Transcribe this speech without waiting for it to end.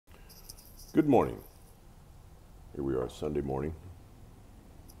Good morning. Here we are, Sunday morning.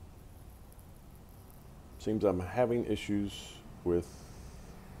 Seems I'm having issues with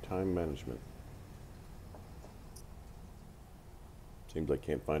time management. Seems I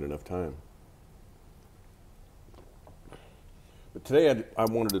can't find enough time. But today I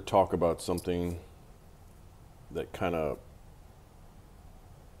wanted to talk about something that kind of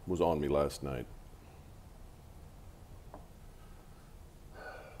was on me last night.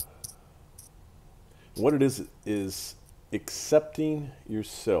 What it is accepting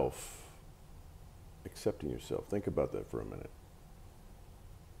yourself. Accepting yourself. Think about that for a minute.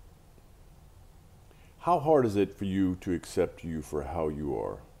 How hard is it for you to accept you for how you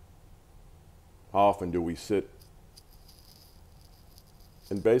are? How often do we sit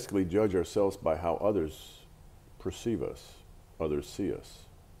and basically judge ourselves by how others perceive us, others see us?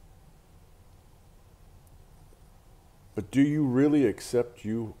 But do you really accept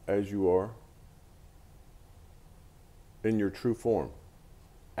you as you are? In your true form?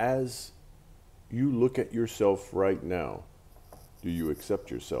 As you look at yourself right now, do you accept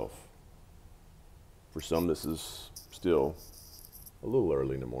yourself? For some, this is still a little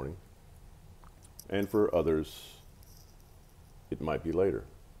early in the morning. And for others, it might be later.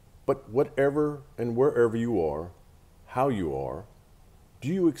 But whatever and wherever you are, how you are, do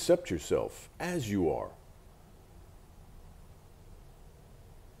you accept yourself as you are?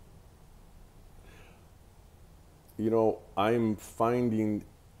 You know, I'm finding,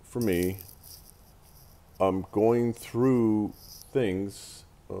 for me, I'm going through things,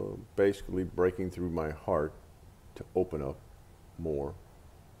 basically breaking through my heart to open up more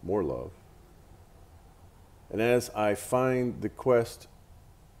love. And as I find the quest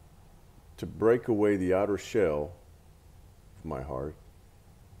to break away the outer shell of my heart,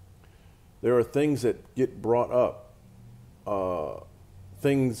 there are things that get brought up,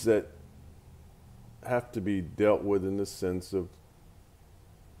 things that have to be dealt with in the sense of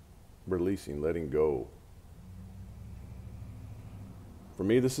releasing, letting go. For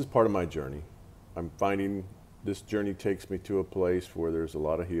me, this is part of my journey. I'm finding this journey takes me to a place where there's a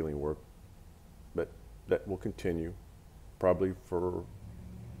lot of healing work that will continue, probably for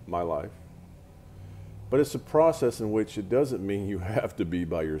my life. But it's a process in which it doesn't mean you have to be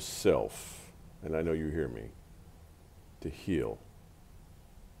by yourself, and I know you hear me, to heal.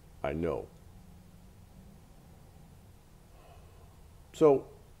 I know. So,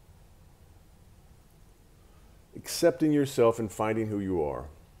 accepting yourself and finding who you are.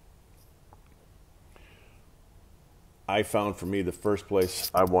 I found for me the first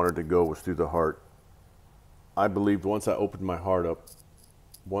place I wanted to go was through the heart. I believed once I opened my heart up,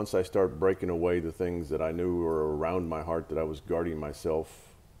 once I start breaking away the things that I knew were around my heart, that I was guarding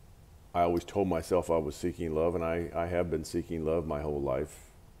myself. I always told myself I was seeking love, and I have been seeking love my whole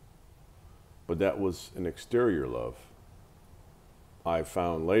life. But that was an exterior love. I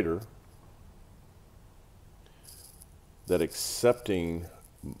found later that accepting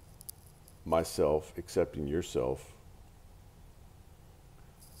myself, accepting yourself,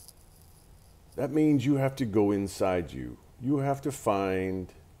 that means you have to go inside you. You have to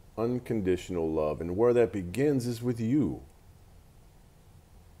find unconditional love. And where that begins is with you.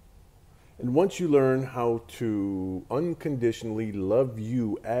 And once you learn how to unconditionally love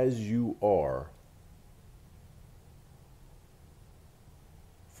you as you are,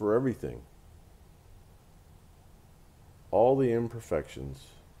 for everything, all the imperfections,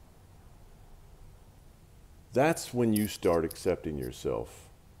 that's when you start accepting yourself.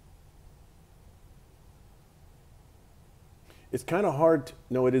 It's kind of hard,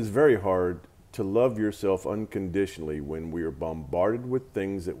 no, it is very hard to love yourself unconditionally when we are bombarded with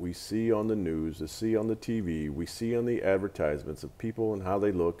things that we see on the news, we see on the TV, we see on the advertisements of people and how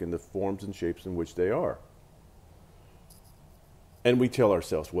they look and the forms and shapes in which they are. And we tell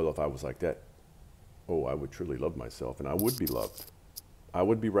ourselves, well, if I was like that, oh, I would truly love myself, and I would be loved. I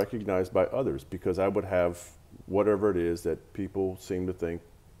would be recognized by others because I would have whatever it is that people seem to think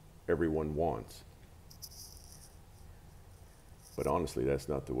everyone wants. But honestly, that's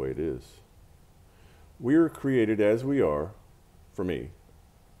not the way it is. We are created as we are, for me.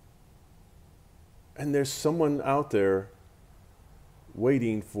 And there's someone out there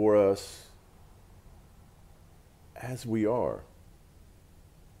waiting for us as we are.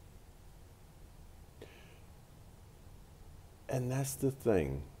 And that's the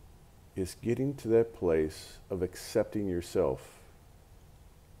thing, is getting to that place of accepting yourself.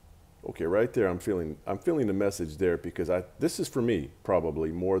 Okay, right there, I'm feeling the message there because this is for me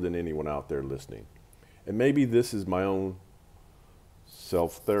probably more than anyone out there listening. And maybe this is my own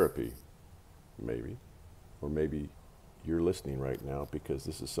self-therapy, maybe, or maybe you're listening right now because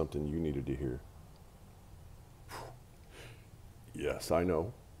this is something you needed to hear. Yes, I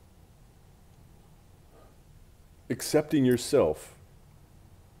know. Accepting yourself.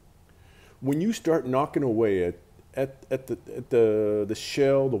 When you start knocking away at the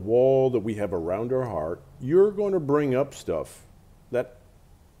shell, the wall that we have around our heart, you're going to bring up stuff that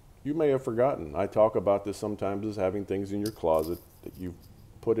you may have forgotten. I talk about this sometimes as having things in your closet that you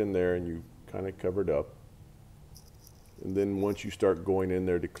put in there and you kind of covered up. And then once you start going in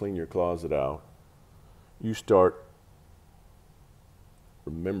there to clean your closet out, you start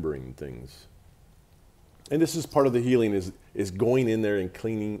remembering things. And this is part of the healing is going in there and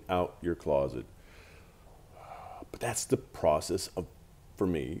cleaning out your closet. But that's the process of, for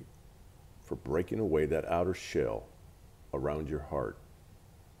me, for breaking away that outer shell around your heart.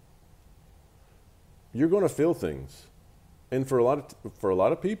 You're going to feel things. And for a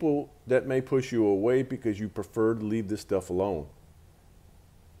lot of people, that may push you away because you prefer to leave this stuff alone.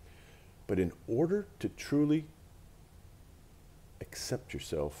 But in order to truly accept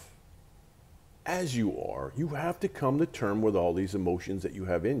yourself as you are, you have to come to terms with all these emotions that you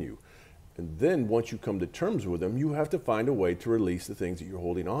have in you. And then once you come to terms with them, you have to find a way to release the things that you're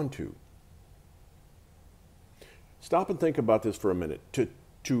holding on to. Stop and think about this for a minute.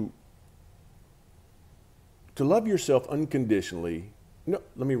 To love yourself unconditionally, no,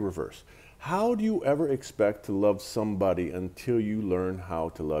 let me reverse. How do you ever expect to love somebody until you learn how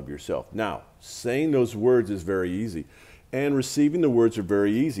to love yourself? Now, saying those words is very easy, and receiving the words are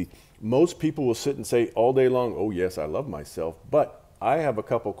very easy. Most people will sit and say all day long, oh yes, I love myself, but I have a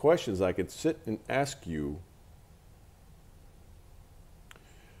couple questions I could sit and ask you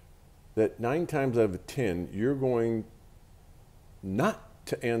that 9 times out of 10, you're going not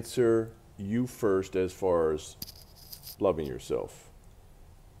to answer you first as far as loving yourself.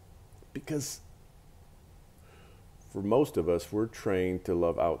 Because for most of us, we're trained to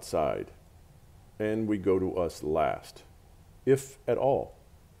love outside, and we go to us last, if at all.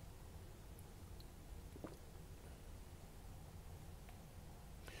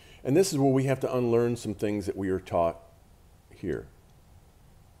 And this is where we have to unlearn some things that we are taught here.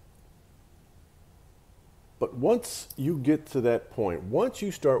 But once you get to that point, once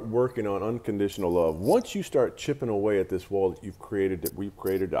you start working on unconditional love, once you start chipping away at this wall that you've created, that we've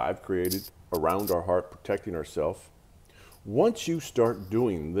created, that I've created around our heart, protecting ourselves, once you start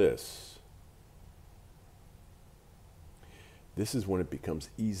doing this, this is when it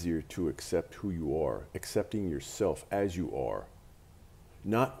becomes easier to accept who you are, accepting yourself as you are.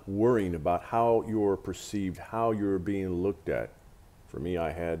 Not worrying about how you're perceived, how you're being looked at. For me,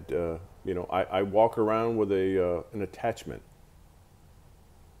 I had, I walk around with an attachment.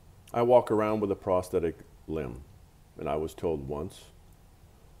 I walk around with a prosthetic limb. And I was told once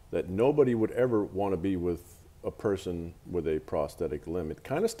that nobody would ever want to be with a person with a prosthetic limb. It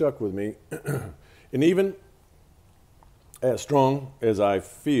kind of stuck with me. And even as strong as I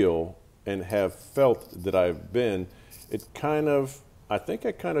feel and have felt that I've been, I think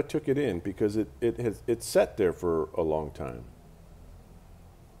I kind of took it in because it sat there for a long time.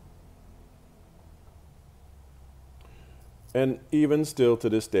 And even still to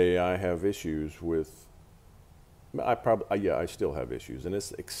this day, I have issues with, I still have issues, and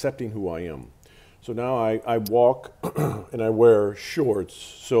it's accepting who I am. So now I walk and I wear shorts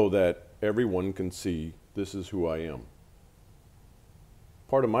so that everyone can see this is who I am.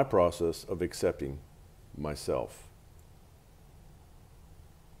 Part of my process of accepting myself.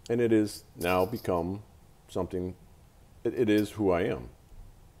 And it is now become something, it is who I am.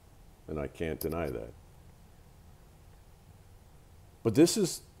 And I can't deny that. But this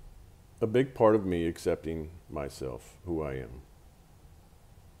is a big part of me accepting myself, who I am.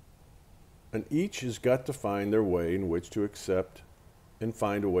 And each has got to find their way in which to accept and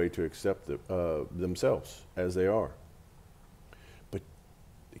find a way to accept themselves as they are. But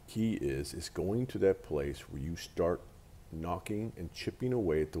the key is going to that place where you start knocking and chipping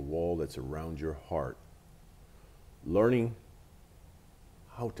away at the wall that's around your heart. Learning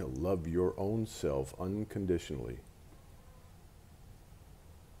how to love your own self unconditionally.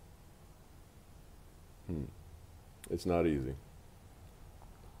 It's not easy.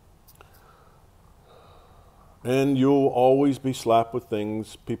 And you'll always be slapped with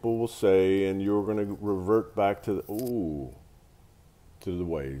things people will say, and you're going to revert back to the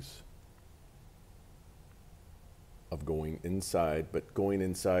ways of going inside, but going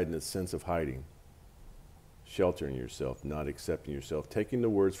inside in a sense of hiding, sheltering yourself, not accepting yourself, taking the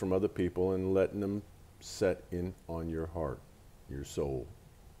words from other people and letting them set in on your heart, your soul.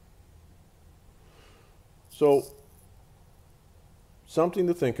 So, something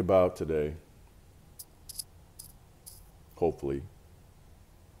to think about today. hopefully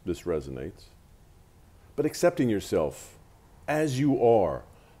this resonates. But accepting yourself as you are,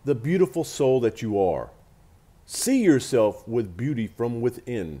 the beautiful soul that you are. See yourself with beauty from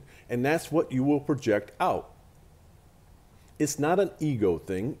within, and that's what you will project out. It's not an ego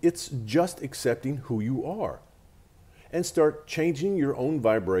thing, it's just accepting who you are. And start changing your own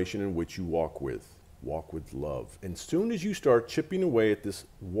vibration in which you walk with. Walk with love. And as soon as you start chipping away at this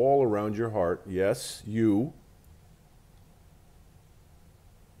wall around your heart, yes, you,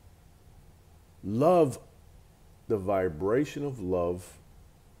 love, the vibration of love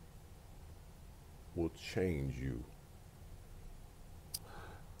will change you.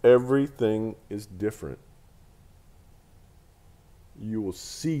 Everything is different. You will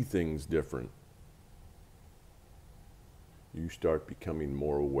see things different. You start becoming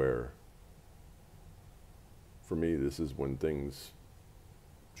more aware. For me, this is when things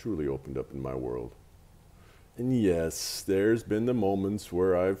truly opened up in my world. And yes, there's been the moments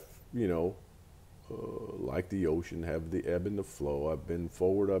where I've, like the ocean, have the ebb and the flow. I've been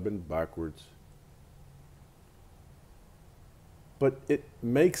forward, I've been backwards. But it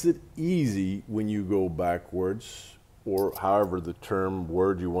makes it easy when you go backwards, or however the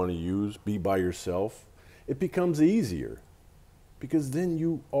word you want to use, be by yourself. It becomes easier because then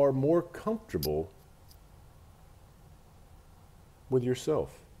you are more comfortable with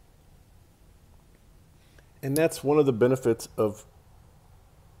yourself. And that's one of the benefits of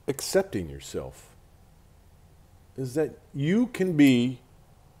accepting yourself, is that you can be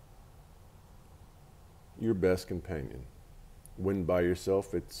your best companion. When by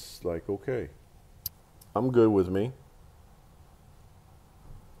yourself, it's like, okay, I'm good with me.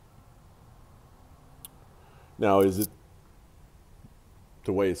 Now, is it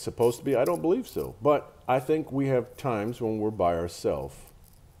the way it's supposed to be? I don't believe so. But I think we have times when we're by ourselves.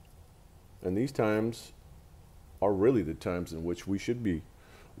 And these times are really the times in which we should be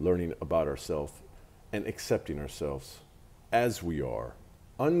learning about ourselves and accepting ourselves as we are.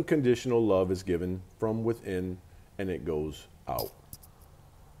 Unconditional love is given from within, and it goes out.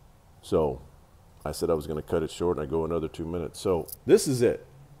 So I said I was going to cut it short, and I go another 2 minutes. So this is it.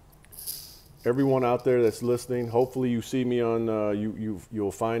 Everyone out there that's listening, hopefully you see me on,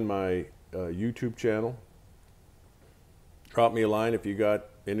 you'll find my YouTube channel. Drop me a line if you got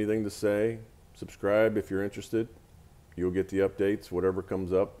anything to say. Subscribe if you're interested. You'll get the updates, whatever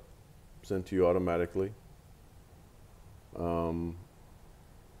comes up, sent to you automatically.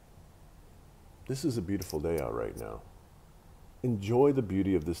 This is a beautiful day out right now. Enjoy the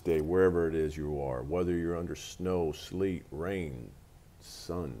beauty of this day wherever it is you are, whether you're under snow, sleet, rain,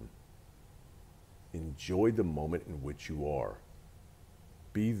 sun. Enjoy the moment in which you are.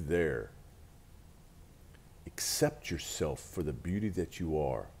 Be there. Accept yourself for the beauty that you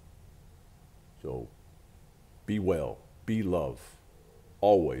are. So be well, be love,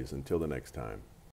 always until the next time.